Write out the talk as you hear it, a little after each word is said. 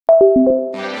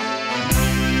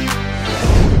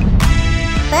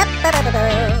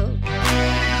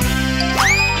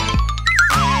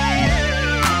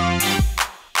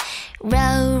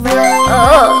Row, row,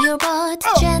 row your boat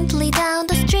gently down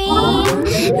the stream.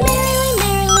 Merrily,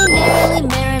 merrily, merrily,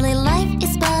 merrily, life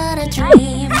is but a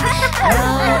dream.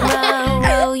 Row, row,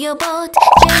 row your boat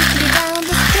gently down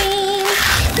the stream.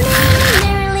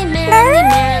 Merrily, merrily,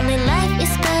 merrily, merrily, life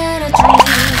is but a dream.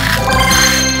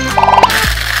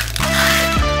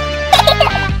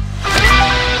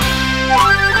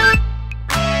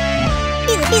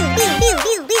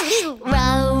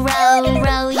 Row, row,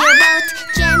 row your boat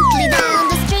gently down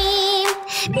the stream.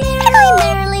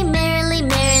 Merrily, merrily, merrily,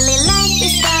 merrily, life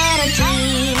is but a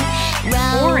dream.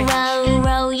 Row, row,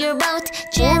 row your boat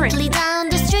gently down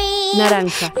the stream.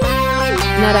 Naranja. Merrily,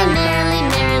 merrily, Naranja. merrily,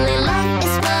 merrily, life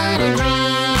is but a dream.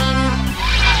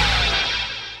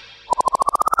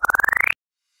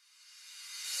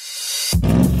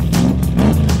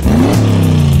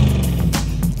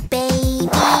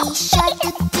 Baby shark,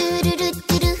 do do do do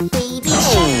do do. Baby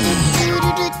shark, do do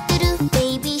do do do.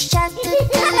 Baby shark, do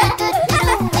do do do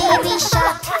do. Baby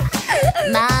shark.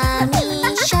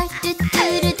 Mommy shark, do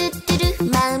do do do do do.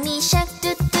 Mommy shark, do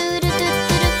do do do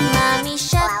do do. Mommy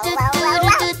shark, do do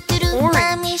do do do do.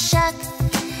 Mommy shark.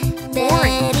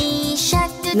 Daddy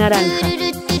shark, do Naranja. do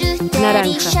do do do.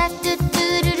 Daddy Naranja. shark, do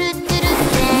do do do do do.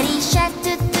 Daddy shark,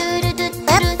 do do do do do.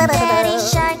 Daddy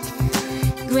shark.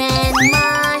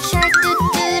 Grandma shark, do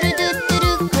do do do do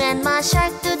do. Grandma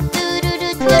shark, do do do do do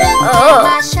do.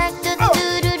 Grandma shark, do do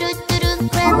do do do do.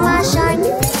 Grandma shark.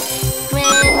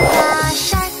 Grandpa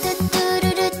shark, do do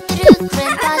do do do do.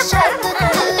 Grandpa shark, do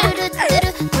do do do do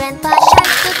do. Grandpa shark,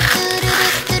 do do do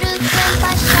do do do.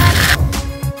 Grandpa shark.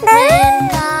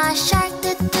 Grandpa shark,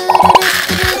 do do do do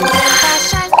do. Grandpa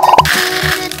shark, do do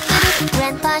do do do.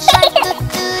 Grandpa shark, do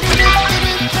do do do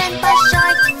do. Grandpa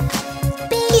shark.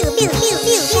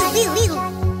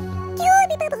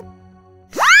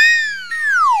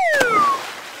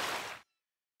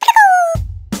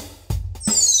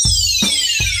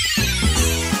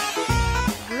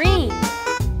 Green.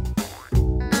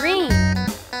 Green.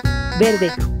 Verde.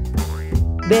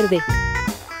 Verde.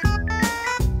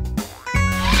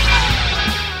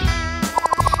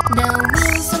 The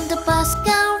wheels of the bus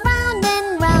go round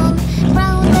and round,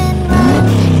 round and round,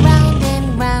 round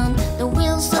and round. The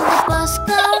wheels of the bus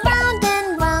go round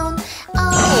and round,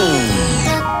 all through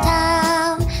the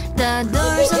town. The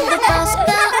doors of the bus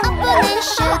go open and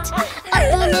shut,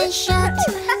 open and shut,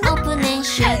 open and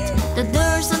shut. The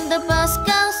doors of the bus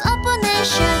goes open and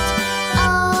shut,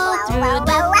 all through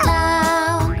the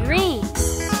town. Green.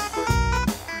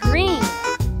 Green.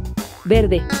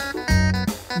 Verde.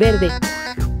 Verde.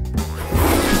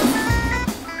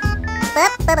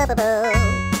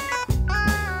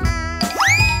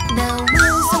 The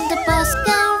wheels of the bus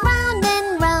go round and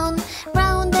round,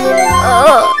 round and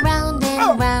round, round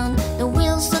and round. The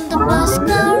wheels of the bus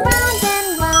go round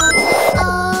and round,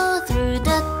 all through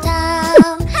the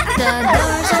town. The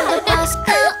doors of the bus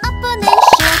go open and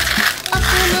shut,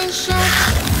 open and shut,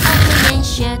 open and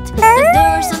shut. The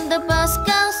doors of the bus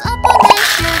goes open and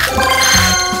shut,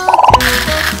 all through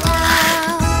the town.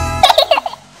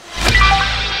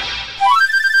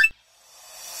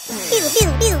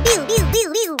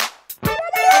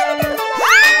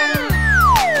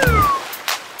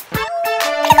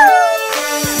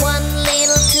 One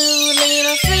little, two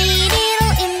little, three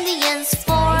little Indians,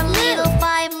 4 little,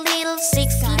 5 little,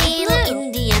 6 little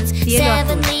Indians, Cielo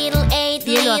 7 azul. little, 8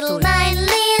 Cielo little, azul. 9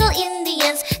 little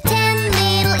Indians, 10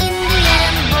 little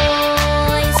Indian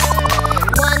boys.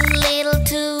 1 little,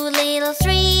 2 little,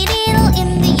 3 little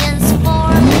Indians,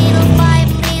 4 little, 5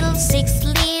 little, 6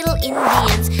 little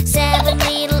Indians, 7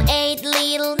 little, 8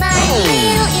 little, 9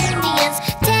 little Indians,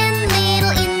 10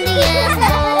 little Indian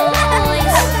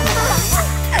boys.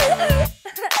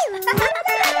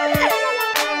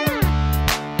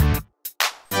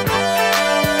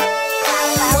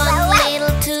 One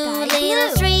little, 2 little,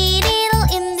 3 little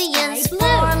Indians,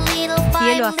 4 little, 5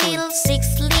 Cielo azul. little, 6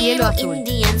 Cielo little azul.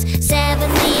 Indians, 7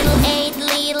 little, 8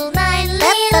 little, 9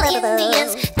 little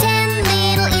Indians, 10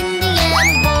 little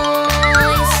Indian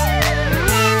boys. 10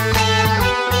 little Indian boys.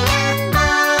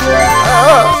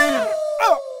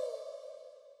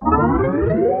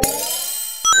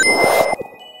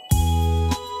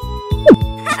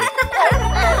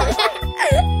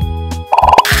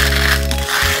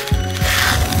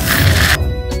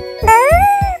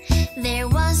 There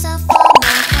was a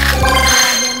farmer had a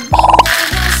dragon. Binggo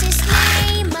was his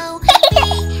name. Oh,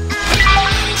 B-I-N-G-O,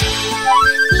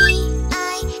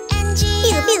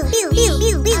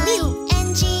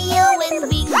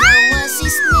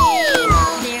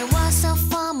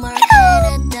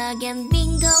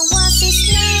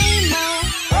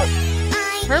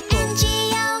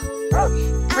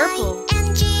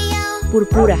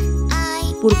 Púrpura.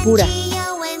 Púrpura.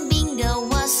 I-N-G-O, and Binggo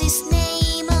was his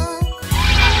name.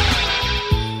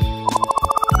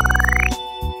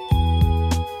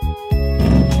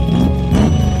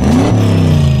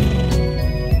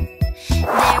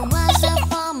 There was a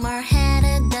farmer had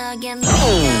a dog, and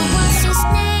Binggo was his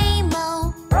name.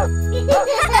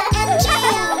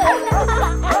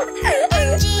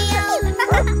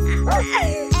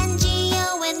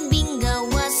 N-G-O, and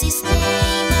Binggo was his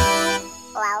name.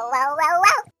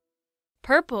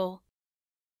 Purple.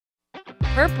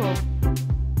 Purple.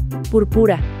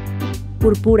 Púrpura.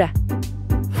 Púrpura.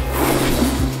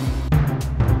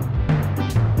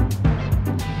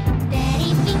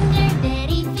 Daddy finger,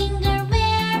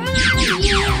 where are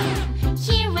you?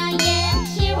 Here I am.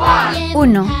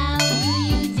 1, How do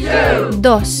you do?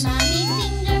 2, Mommy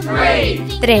finger, 3, where are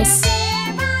you?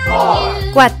 4,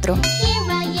 Here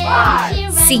I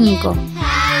am. 5,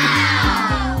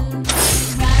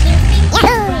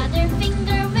 How? Brother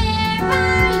finger, where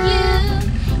are you?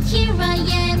 Here I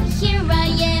am.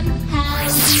 How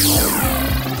do you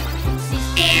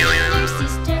do?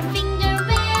 Sister finger,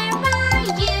 where are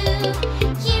you?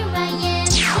 Here I am.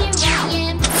 How do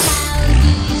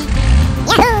you do?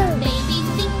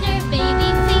 Baby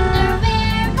finger,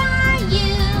 where are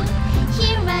you?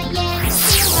 Here I am.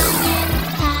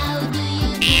 How do you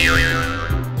do?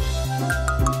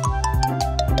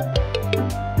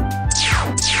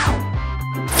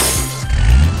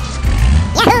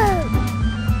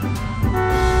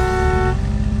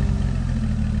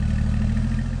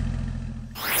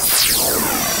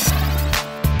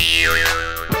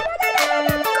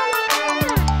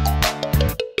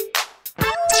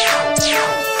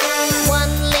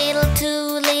 One little,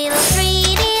 two little, three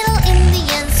little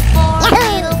Indians, 4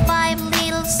 little, 5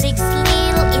 little, 6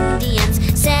 little Indians,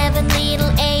 7 little,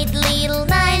 8 little,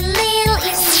 9 little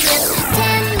Indians,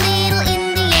 10 little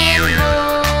Indian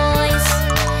boys.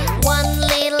 1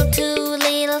 little, 2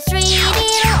 little, 3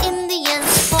 little Indians,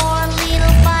 4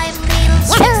 little, 5 little,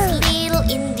 6 little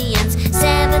Indians,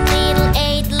 7 little,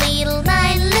 8 little,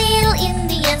 9 little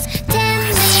Indians, 10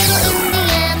 little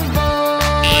Indian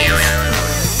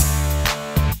boys.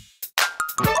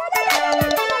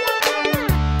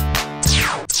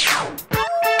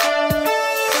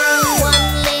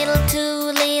 One little,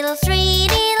 2 little, 3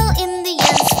 little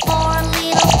Indians, 4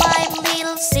 little, 5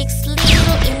 little, 6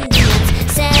 little Indians,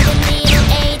 7 little,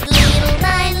 8 little,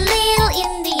 9 little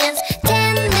Indians,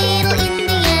 10 little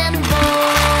Indian boys. 10 little Indian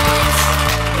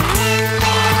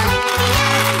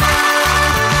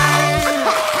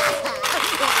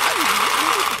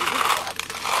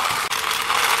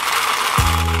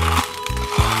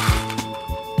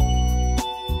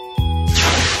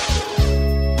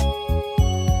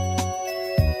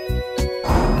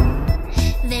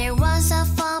There was a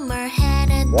farmer had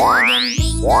a dog, and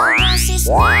Binggo was his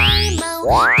name.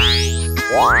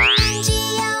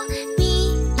 B-I-N-G-O,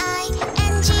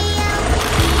 B-I-N-G-O,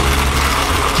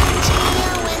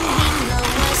 B-I-N-G-O, and Binggo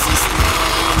was his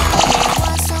name. There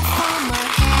was a farmer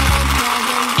had a dog,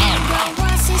 and Binggo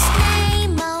was his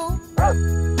name.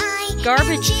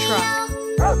 Garbage truck.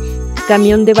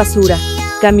 Camión de basura.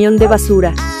 Camión de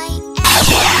basura.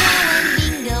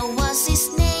 Binggo was his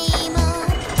name.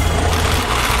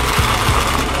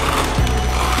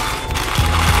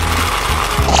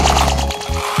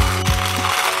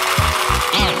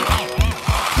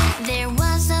 There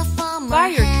was a farmer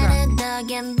Fire had a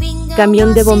dog, and Binggo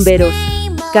Camión de was his bomberos.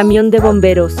 name. Camión de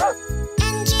bomberos.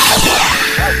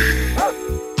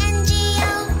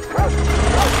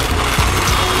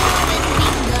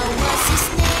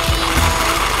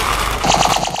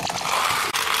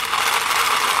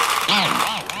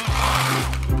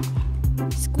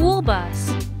 School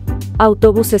bus.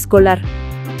 Autobús escolar.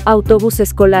 Autobús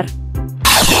escolar.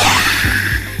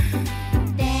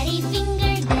 Daddy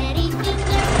finger, where are you?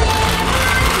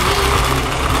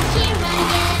 Here I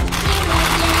am.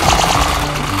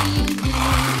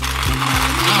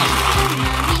 How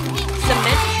do you do?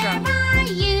 Cement truck. Where are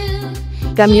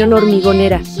you? Camión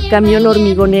hormigonera. Camión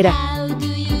hormigonera. How do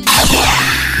you do?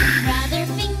 Brother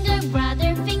finger, where are you?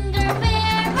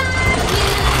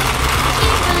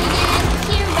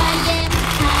 Here I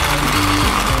am. How do you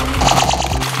do?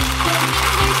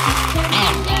 Sister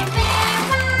finger, where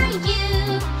are you?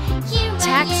 Here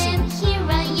Taxi.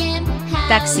 I am. How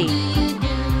Taxi. do you do?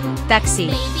 taxi,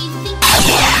 Baby finger,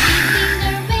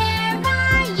 where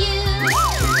are you?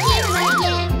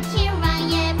 Here I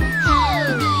am.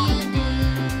 How do you do?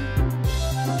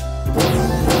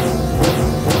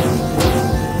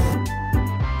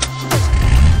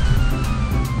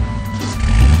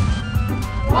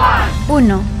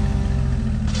 1,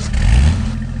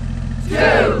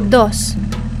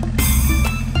 2,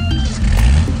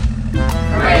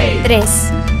 3,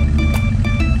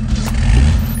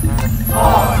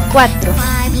 4,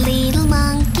 5 little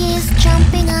monkeys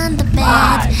jumping on the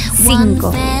bed. 5, One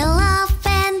fell off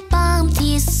and bumped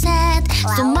his head.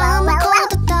 So Mama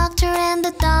called the doctor and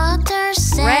the doctor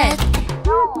said,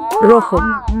 rojo,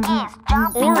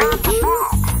 Orange.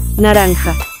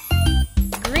 naranja,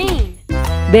 Green.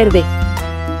 verde,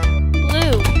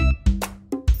 Blue.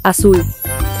 azul,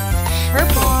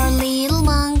 Purple. 4 little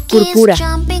monkeys Púrpura.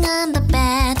 jumping on the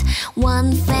bed.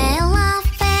 One fell off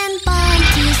and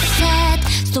bumped his head.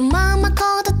 So Mama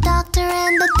called the doctor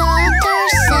and the doctor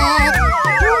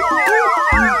said,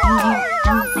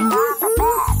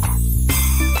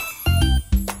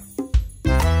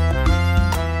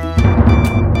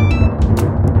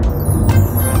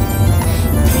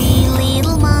 Three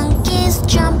little monkeys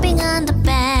jumping on the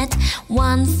bed.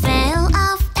 One fell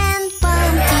off and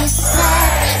bumped his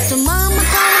head. So Mama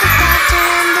called the doctor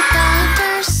and the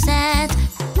doctor said,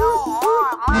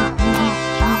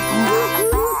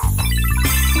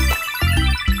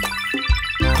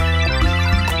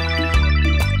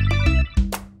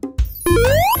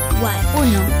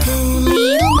 Two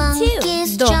little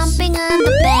monkeys dos, jumping on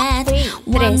the bed.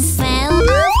 One tres, fell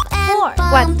off and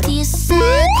bumped cuatro, his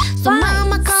head. So five,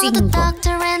 Mama called the cinco.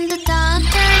 doctor and the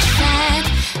doctor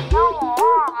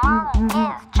said,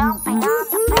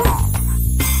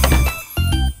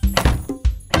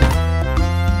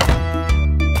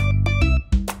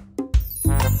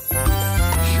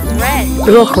 Red.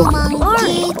 rojo,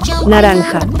 monkey jumping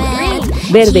naranja, on the bed.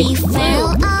 verde, He fell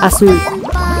off azul, and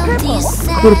bumped his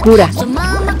head. púrpura, So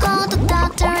Mama called the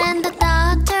doctor and the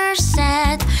doctor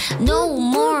said, no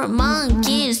more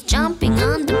monkeys jumping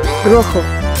on the bed. rojo,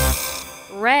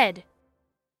 Red.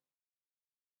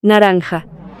 naranja,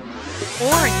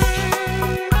 Orange.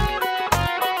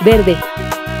 verde,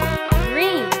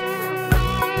 Green.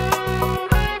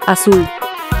 azul,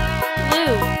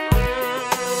 Blue.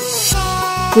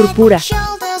 púrpura,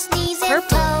 Shoulders, knees and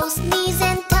Purple. toes, knees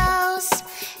and toes.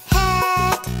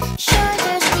 Head,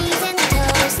 shoulders, knees and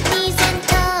toes, knees and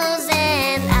toes,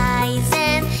 and eyes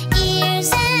and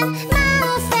ears and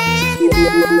mouth and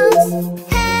nose.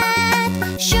 Head,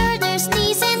 shoulders,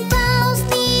 knees and toes,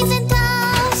 knees and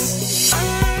toes.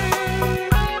 Head,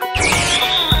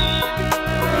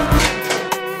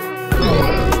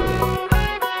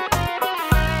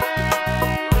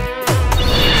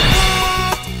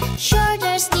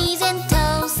 shoulders, knees and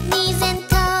toes, knees and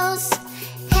toes.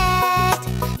 Head,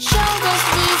 shoulders,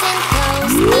 knees and toes,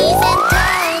 knees and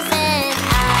toes, and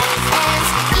eyes and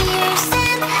ears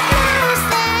and mouth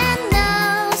and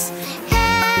nose.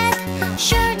 Head,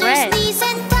 shoulders, Red. knees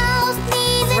and toes,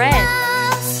 knees and Red.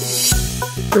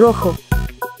 toes. rojo,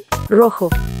 rojo,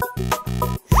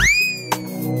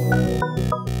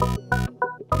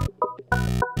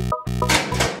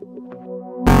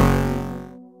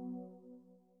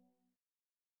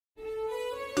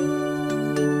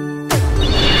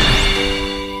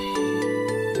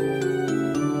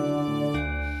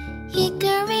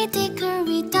 Hickory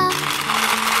dickory dock,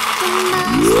 the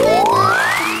mouse went up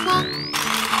the clock.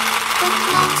 The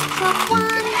clock struck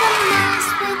one, the mouse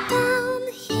went down.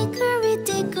 Hickory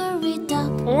dickory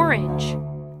dock, Orange.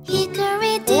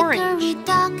 hickory dickory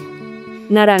dock.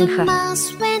 The naranja,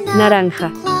 mouse went up naranja,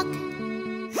 the clock.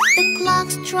 The clock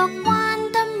struck one,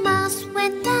 the mouse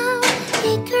went down.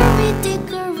 Hickory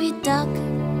dickory dock.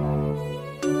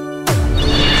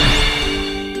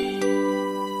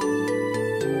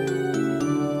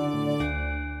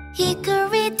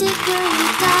 Hickory dickory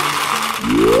dock,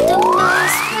 the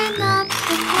mouse went up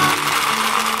the clock.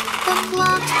 The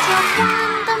clock struck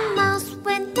one, the mouse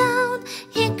went down.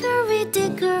 Hickory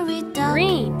dickory dock.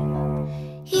 Green.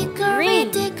 Hickory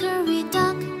Green. dickory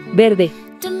dock, verde,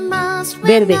 the mouse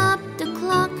went Verde. up the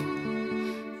clock.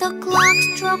 The clock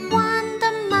struck one,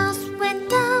 the mouse went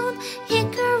down.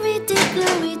 Hickory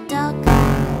dickory dock.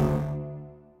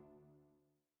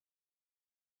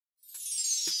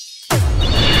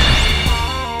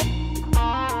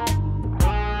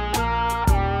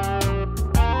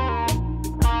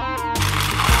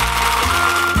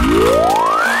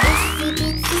 Itsy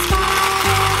bitsy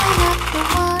spider went up the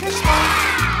water spout.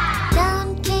 Down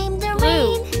came the Blue.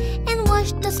 rain and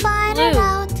washed the spider Blue.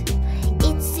 out.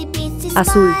 Itsy bitsy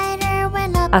Azul. spider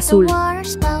went up Azul. the water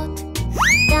spout.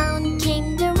 Down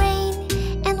came the rain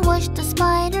and washed the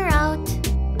spider out.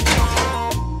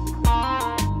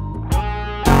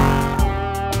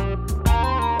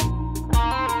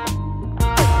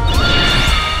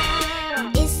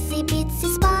 Itsy bitsy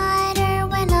spider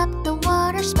went up the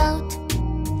water spout.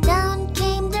 Down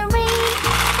came the rain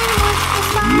and washed the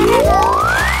spider out.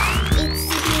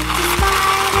 Itsy bitsy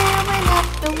spider went up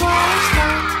the water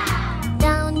spout.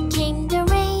 Down came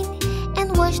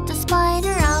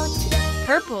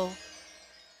Purple.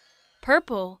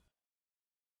 Purple.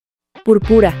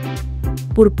 Púrpura,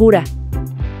 púrpura.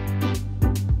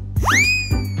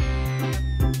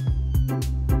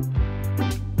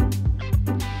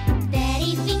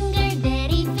 Daddy finger,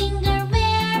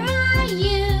 where are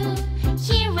you?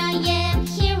 Here I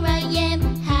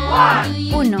am, how do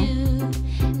you 1, do?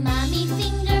 Mommy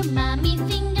finger,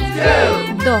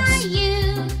 where Dos. are you?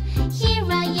 Here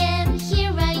I am,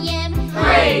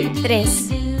 how do 3, you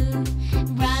do?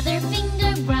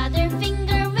 Brother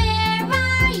finger, where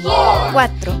are you? 4,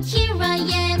 Here I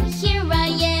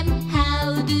am,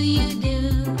 how do you do?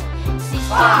 Sister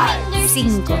finger, 5,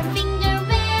 sister finger,